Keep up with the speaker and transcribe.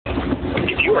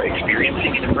If you are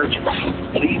experiencing an emergency,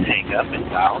 please hang up and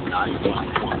dial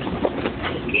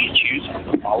 911. Please choose from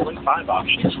the following 5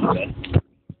 options for that.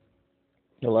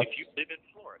 Hello? If you live in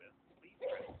Florida, please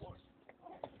press 1.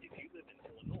 If you live in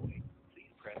Illinois,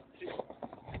 please press 2.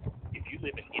 If you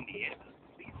live in Indiana,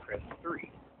 please press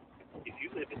 3. If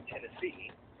you live in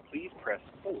Tennessee, please press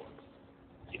 4.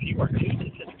 If you are new to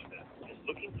Centerstone and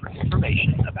looking for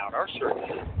information about our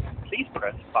services, please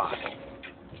press 5.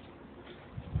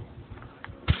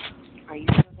 Are you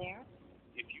still there?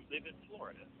 If you live in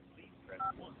Florida, please press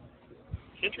 1.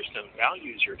 Centerstone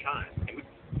values your time.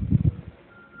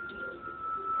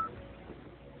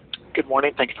 Good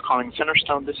morning. Thank you for calling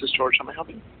Centerstone. This is George. How may I help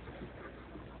you?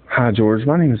 Hi, George.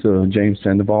 My name is James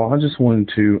Sandoval. I just wanted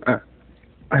to,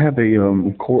 I have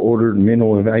a court-ordered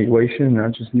mental evaluation, and I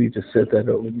just need to set that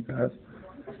up with you guys.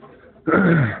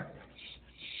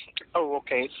 Oh,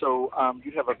 okay. So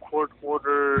you have a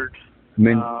court-ordered...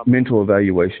 mental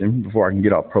evaluation before I can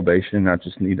get off probation. I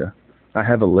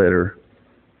have a letter.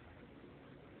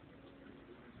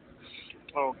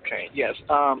 Okay, yes.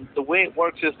 The way it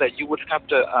works is that you would have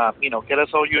to, get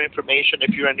us all your information.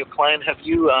 If you're a new client, have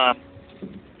you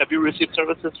received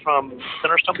services from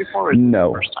Centerstone before? Or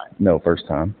No. First time? No, first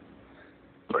time.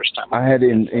 First time. I had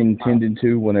intended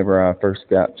to whenever I first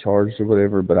got charged or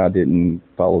whatever, but I didn't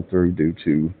follow through due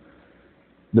to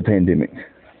the pandemic.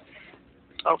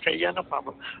 Okay, yeah, no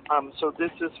problem. So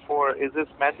this is is this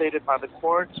mandated by the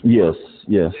courts? Yes.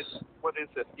 What is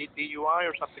it, DUI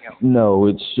or something else? No,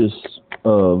 it's just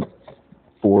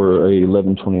for a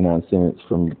 1129 sentence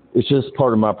it's just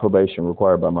part of my probation,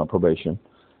 required by my probation.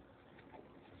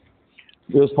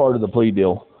 It was part of the plea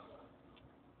deal.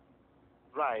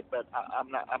 Right, but I'm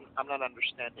not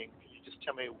understanding. Can you just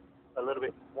tell me a little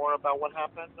bit more about what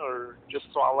happened, or just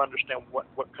so I'll understand what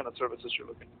kind of services you're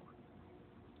looking for?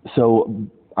 So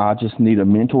I just need a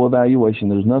mental evaluation.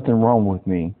 There's nothing wrong with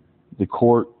me. The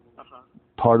court,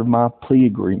 part of my plea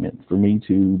agreement for me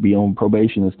to be on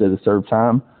probation instead of serve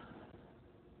time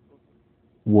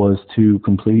was to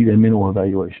complete a mental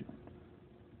evaluation.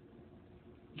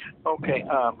 Okay,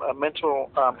 a mental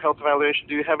health evaluation.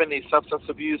 Do you have any substance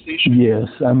abuse issues? Yes,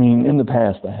 I mean, in the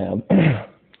past I have.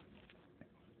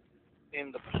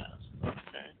 In the past,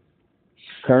 okay.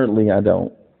 Currently I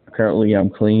don't. Currently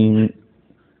I'm clean.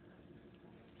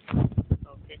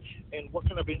 Okay, and what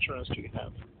kind of insurance do you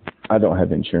have? I don't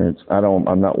have insurance.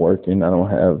 I'm not working. I don't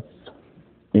have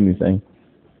anything.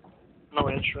 No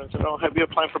insurance at all. Have you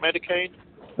applied for Medicaid?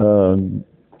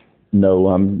 No,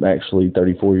 I'm actually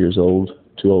 34 years old.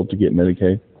 Too old to get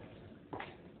Medicaid.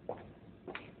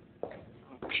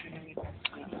 Okay.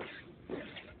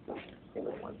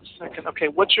 1 second. Okay,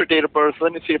 what's your date of birth?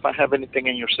 Let me see if I have anything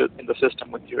in the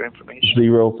system with your information.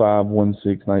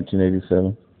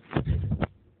 05/16/1987.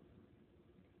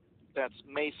 That's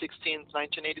May 16th,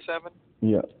 1987?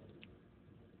 Yeah.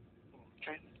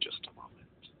 Okay, just a moment.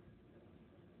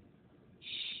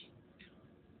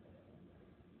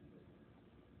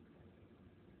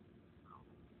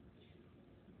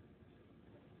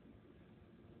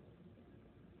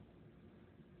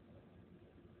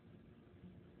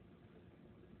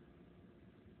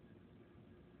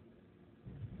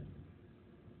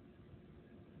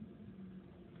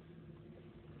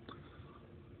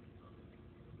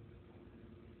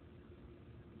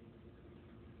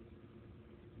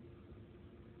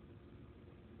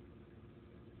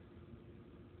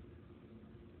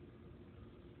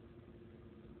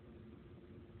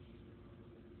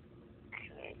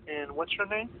 And what's your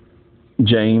name?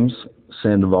 James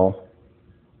Sandoval.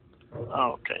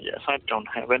 Okay, yes, I don't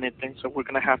have anything, so we're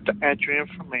going to have to add your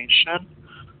information.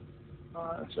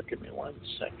 So give me 1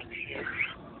 second here.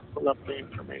 Pull up the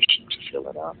information to fill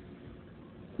it out.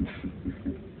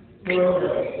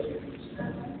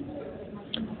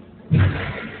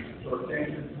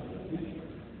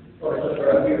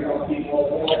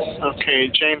 Okay,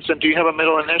 James, and do you have a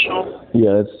middle initial?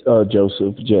 Yeah, it's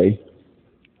Joseph J.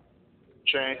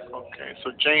 J. Okay,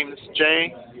 so James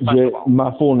J.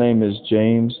 My full name is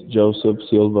James Joseph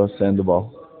Silva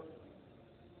Sandoval.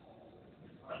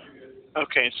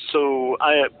 Okay, so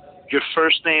your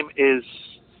first name is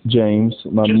James.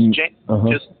 My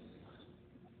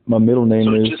middle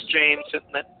name is. So just James,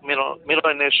 middle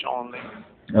initial only.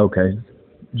 Okay,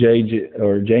 James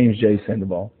J.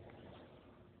 Sandoval.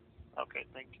 Okay,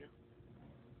 thank you.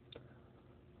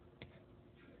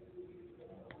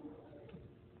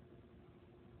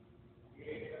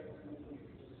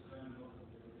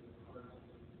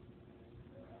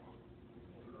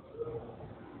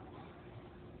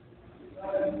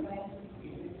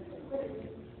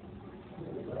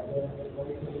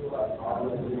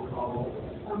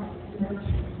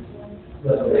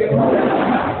 Okay,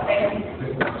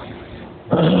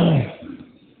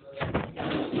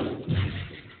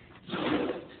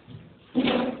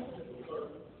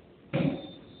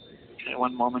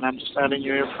 one moment. I'm just adding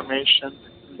your information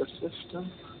in the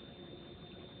system.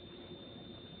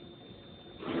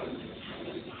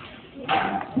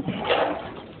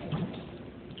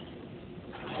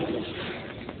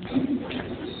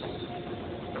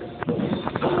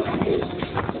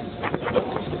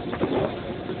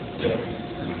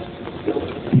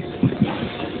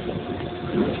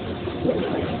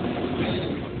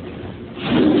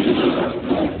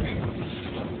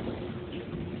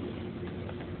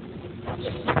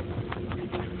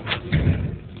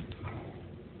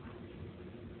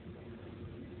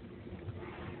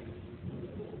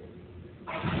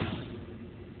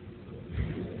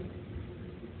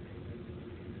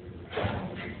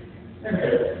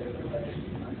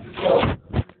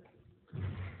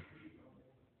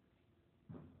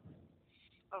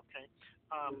 Okay.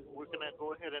 We're going to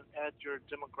go ahead and add your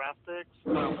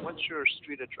demographics. What's your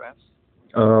street address?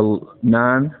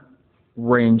 9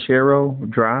 Ranchero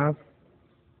Drive,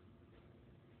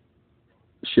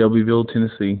 Shelbyville,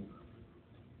 Tennessee.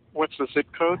 What's the zip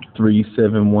code?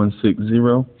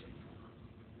 37160.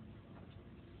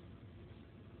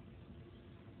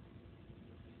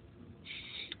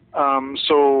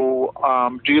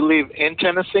 Do you live in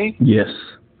Tennessee? Yes.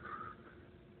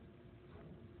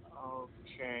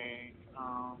 Okay.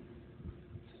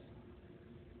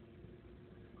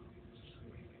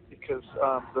 Because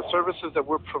the services that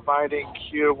we're providing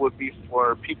here would be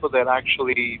for people that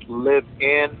actually live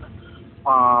in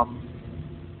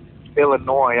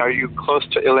Illinois. Are you close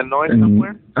to Illinois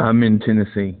somewhere? I'm in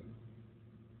Tennessee.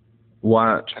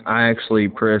 Why? I actually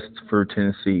pressed for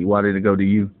Tennessee. Why did it go to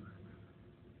you?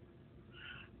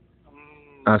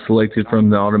 I selected from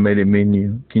the automated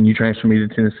menu. Can you transfer me to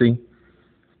Tennessee?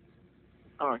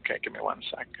 Okay, give me 1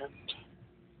 second.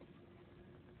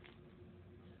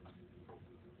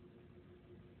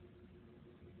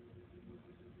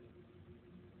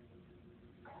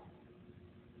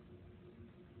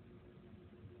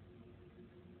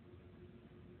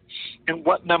 And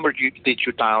what number did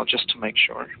you dial, just to make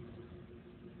sure?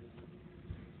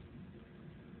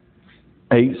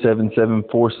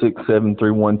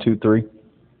 877-467-3123.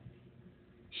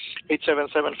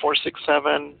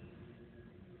 877-467.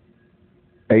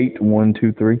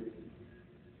 8123.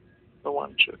 The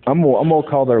 123. I'm gonna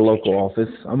call their local office.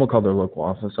 All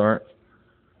right.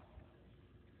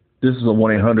 This is a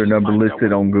 1-800 number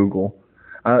listed on Google.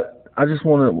 I just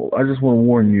want to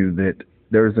warn you that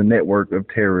there is a network of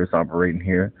terrorists operating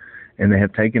here, and they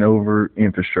have taken over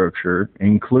infrastructure,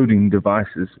 including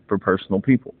devices for personal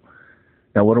people.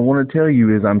 Now, what I want to tell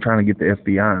you is I'm trying to get the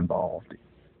FBI involved.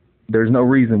 There's no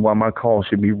reason why my call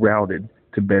should be routed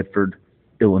to Bedford,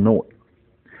 Illinois.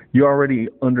 You're already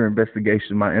under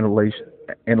investigation my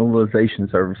analyzation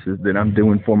services that I'm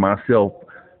doing for myself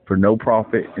for no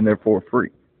profit and therefore free,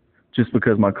 just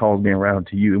because my call is being routed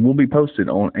to you. And will be posted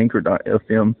on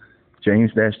anchor.fm,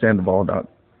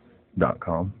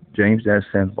 james-sandoval.com,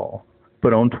 James-Sandoval.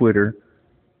 Put on Twitter,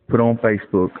 put on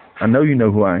Facebook. I know you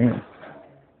know who I am.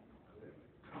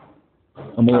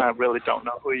 I really don't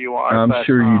know who you are. I'm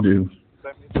sure you do.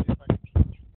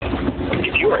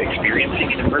 If you are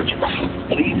experiencing an emergency,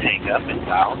 please hang up and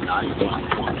dial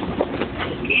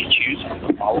 911. Please choose from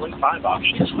the following 5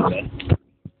 options for that.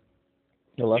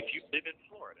 Hello? If you live in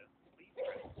Florida, please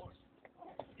press 1.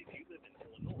 If you live in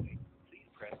Illinois, please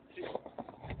press 2.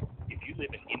 If you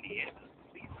live in Indiana,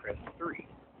 please press 3.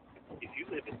 If you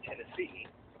live in Tennessee,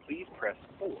 please press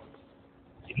 4.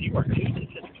 If you are new to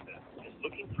Centerston and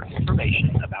looking for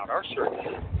information about our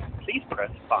services, please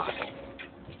press 5.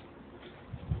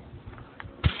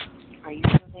 Are you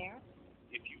still there?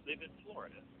 If you live in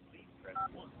Florida, please press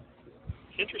 1.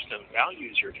 Centerston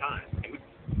values your time.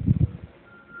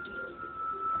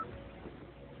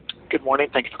 Good morning.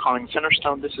 Thank you for calling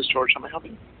Centerstone. This is George. How may I help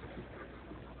you?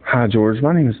 Hi, George.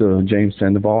 My name is James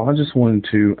Sandoval. I just wanted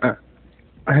to...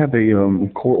 I have a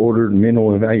court-ordered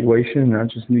mental evaluation, and I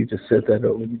just need to set that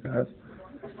up with you guys.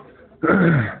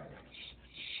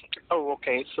 Oh,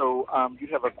 okay. So you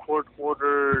have a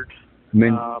court-ordered...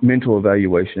 mental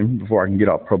evaluation before I can get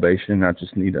off probation. I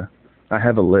just need I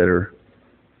have a letter.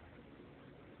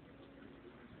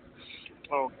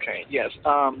 Okay, yes.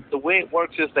 The way it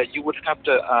works is that you would have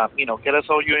to, get us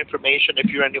all your information.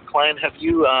 If you're a new client, have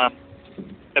you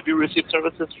received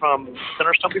services from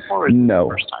Centerstone before? Or No.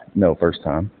 First time? No, first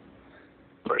time.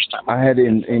 First time. I had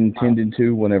intended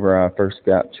to whenever I first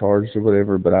got charged or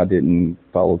whatever, but I didn't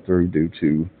follow through due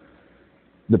to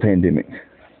the pandemic.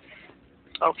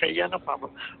 Okay, yeah, no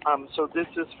problem. So this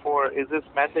is is this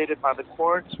mandated by the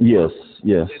court? Yes,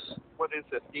 yes. What is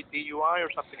it, DUI or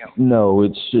something else? No,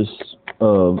 it's just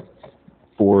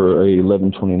for a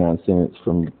 1129 sentence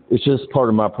from. It's just part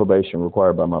of my probation,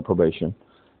 required by my probation.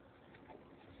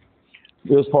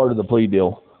 It was part of the plea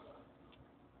deal.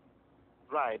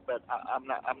 Right, but I'm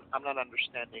not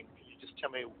understanding. Can you just tell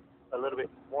me a little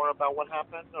bit more about what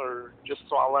happened, or just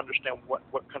so I'll understand what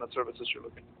kind of services you're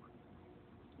looking for?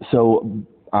 So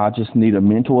I just need a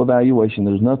mental evaluation.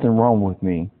 There's nothing wrong with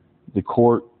me. The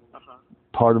court,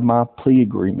 part of my plea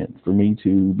agreement for me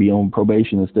to be on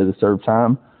probation instead of serve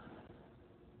time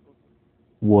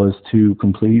was to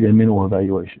complete a mental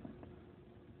evaluation.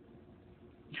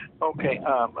 Okay,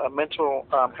 a mental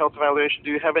health evaluation.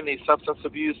 Do you have any substance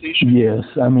abuse issues? Yes,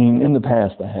 I mean, in the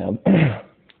past I have.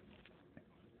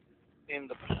 In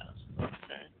the past,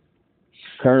 okay.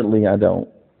 Currently I don't.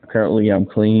 Currently I'm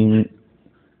clean.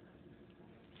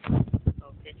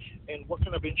 Okay, and what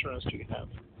kind of insurance do you have?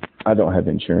 I don't have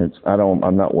insurance.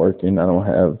 I'm not working. I don't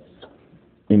have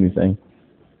anything.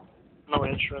 No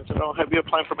insurance at all. Have you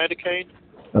applied for Medicaid?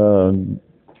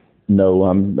 No,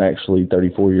 I'm actually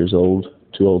 34 years old.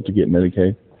 Too old to get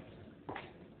Medicaid.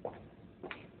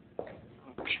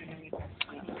 Okay.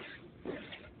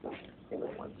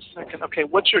 1 second. Okay,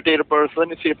 what's your date of birth? Let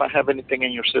me see if I have anything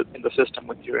in the system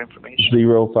with your information.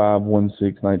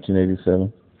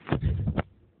 05/16/1987.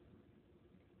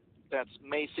 That's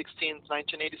May 16th,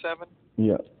 1987?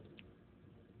 Yeah.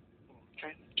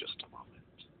 Okay, just a moment.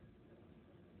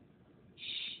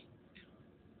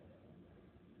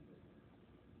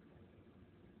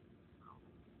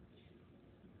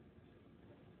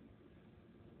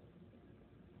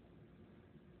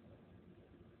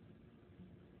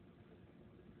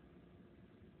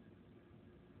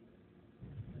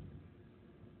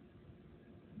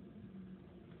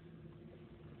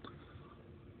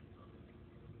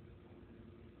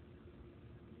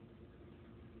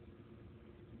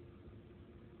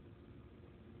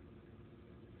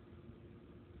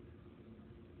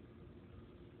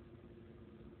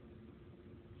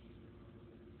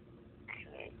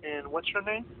 And what's your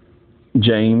name?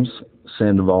 James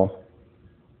Sandoval.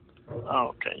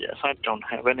 Okay, yes, I don't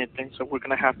have anything, so we're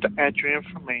going to have to add your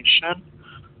information.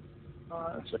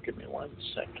 So give me 1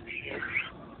 second here.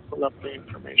 Pull up the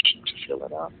information to fill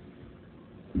it out.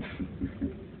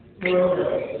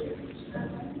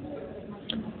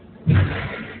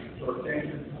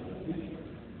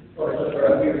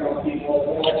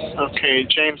 Okay,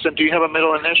 James, and do you have a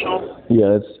middle initial?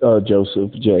 Yeah, it's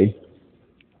Joseph J.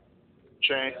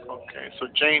 J. Okay, so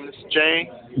James J.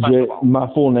 My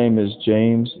full name is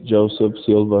James Joseph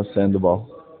Silva Sandoval.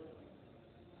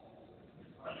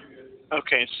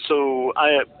 Okay, so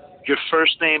your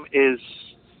first name is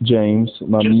James.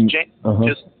 My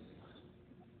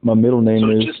middle name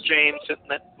is. So just James,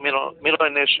 middle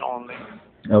initial only.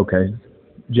 Okay,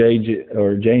 James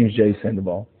J.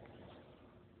 Sandoval.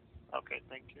 Okay,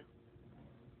 thank you.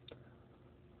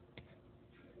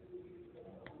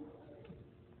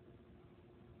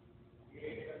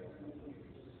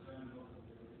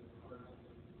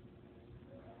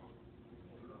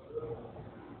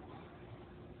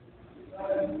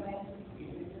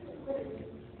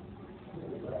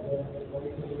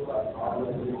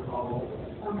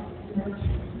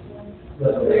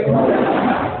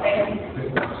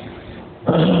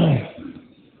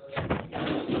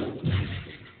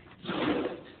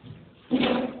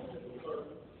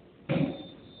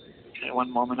 Okay,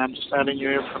 1 moment. I'm just adding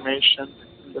your information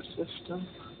in the system.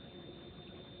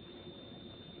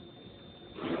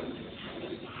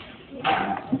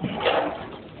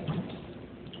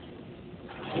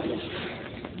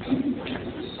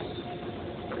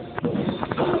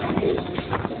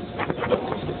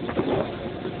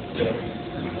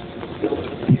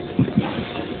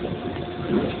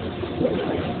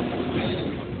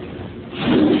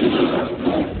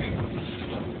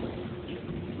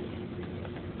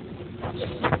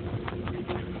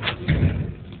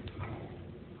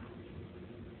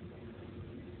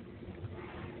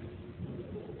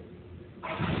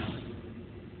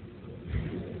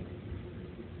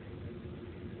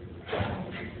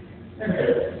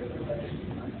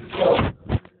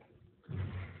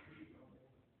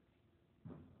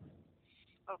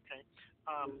 Okay.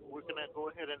 We're going to go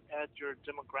ahead and add your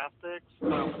demographics.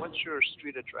 What's your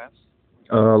street address?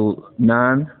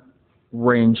 9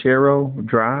 Ranchero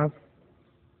Drive,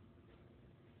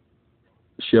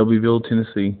 Shelbyville,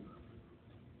 Tennessee.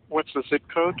 What's the zip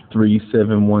code?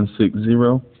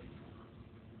 37160.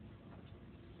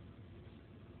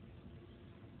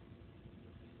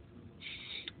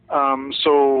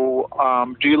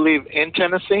 Do you live in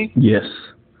Tennessee? Yes.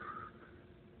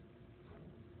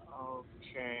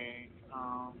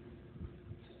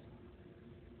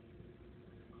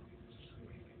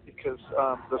 because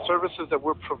the services that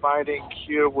we're providing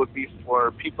here would be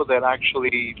for people that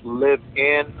actually live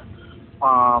in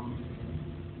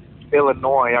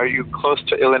Illinois. Are you close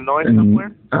to Illinois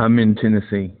somewhere? I'm in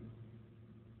Tennessee.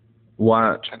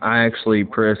 Why? I actually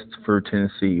pressed for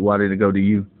Tennessee. Why did it go to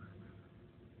you?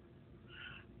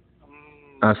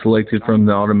 I selected from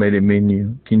the automated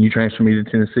menu. Can you transfer me to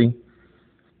Tennessee?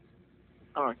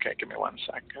 Okay, give me 1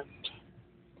 second.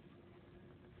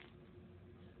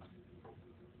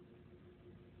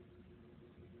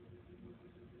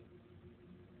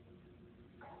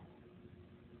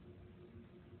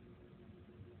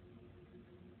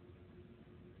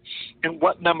 And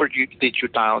what number did you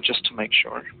dial, just to make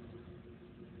sure?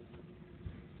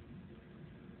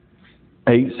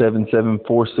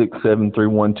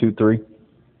 877-467-3123.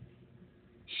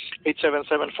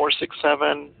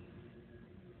 877-467.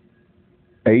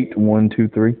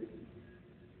 8123.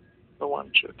 The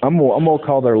 123. I'm gonna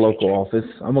call their local office.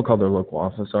 All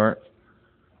right.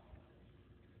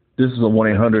 This is a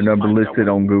 1-800 number listed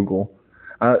on Google.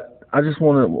 I just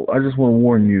want to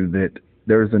warn you that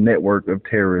there is a network of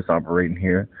terrorists operating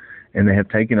here, and they have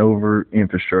taken over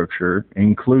infrastructure,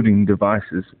 including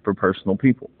devices for personal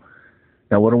people.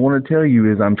 Now, what I want to tell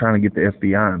you is I'm trying to get the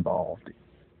FBI involved.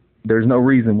 There's no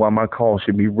reason why my call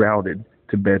should be routed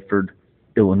to Bedford,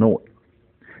 Illinois.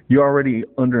 You're already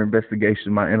under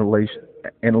investigation my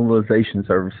analyzation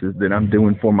services that I'm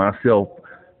doing for myself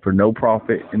for no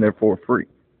profit and therefore free,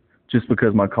 just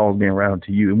because my call is being routed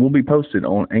to you. And we'll be posted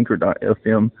on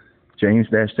anchor.fm,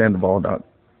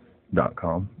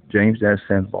 james-sandoval.com,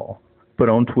 James-Sandoval. Put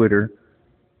on Twitter,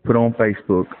 put on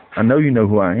Facebook. I know you know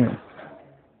who I am.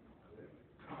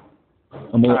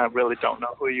 I really don't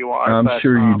know who you are. I'm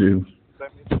sure you do.